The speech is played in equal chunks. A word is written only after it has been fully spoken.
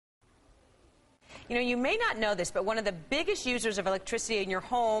You know, you may not know this, but one of the biggest users of electricity in your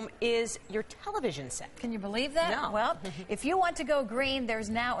home is your television set. Can you believe that? No. Well, if you want to go green, there's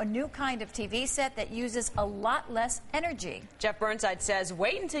now a new kind of TV set that uses a lot less energy. Jeff Burnside says,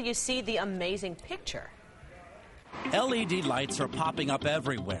 wait until you see the amazing picture. LED lights are popping up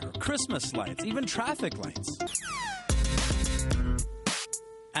everywhere. Christmas lights, even traffic lights.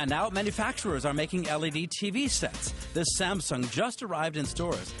 And now manufacturers are making LED TV sets. This Samsung just arrived in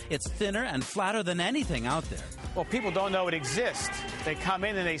stores. It's thinner and flatter than anything out there. Well, people don't know it exists. They come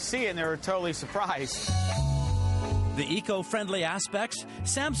in and they see it and they're totally surprised. The eco-friendly aspects,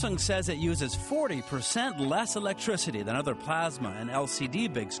 Samsung says it uses 40% less electricity than other plasma and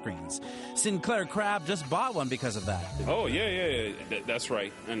LCD big screens. Sinclair Crabb just bought one because of that. Oh, yeah, that's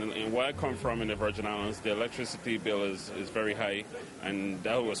right. And where I come from in the Virgin Islands, the electricity bill is very high, and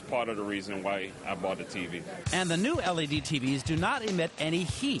that was part of the reason why I bought the TV. And the new LED TVs do not emit any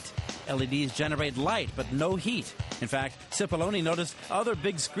heat. LEDs generate light, but no heat. In fact, Cipollone noticed other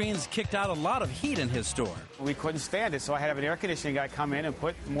big screens kicked out a lot of heat in his store. We couldn't stand it, so I had to have an air conditioning guy come in and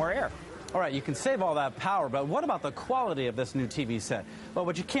put more air. All right, you can save all that power, but what about the quality of this new TV set? Well,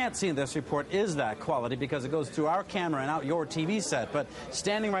 what you can't see in this report is that quality because it goes through our camera and out your TV set. But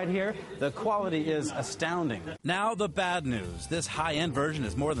standing right here, the quality is astounding. Now the bad news. This high-end version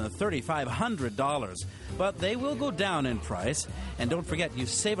is more than $3,500, but they will go down in price. And don't forget, you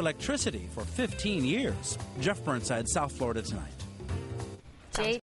save electricity for 15 years. Jeff Burnside, South Florida Tonight.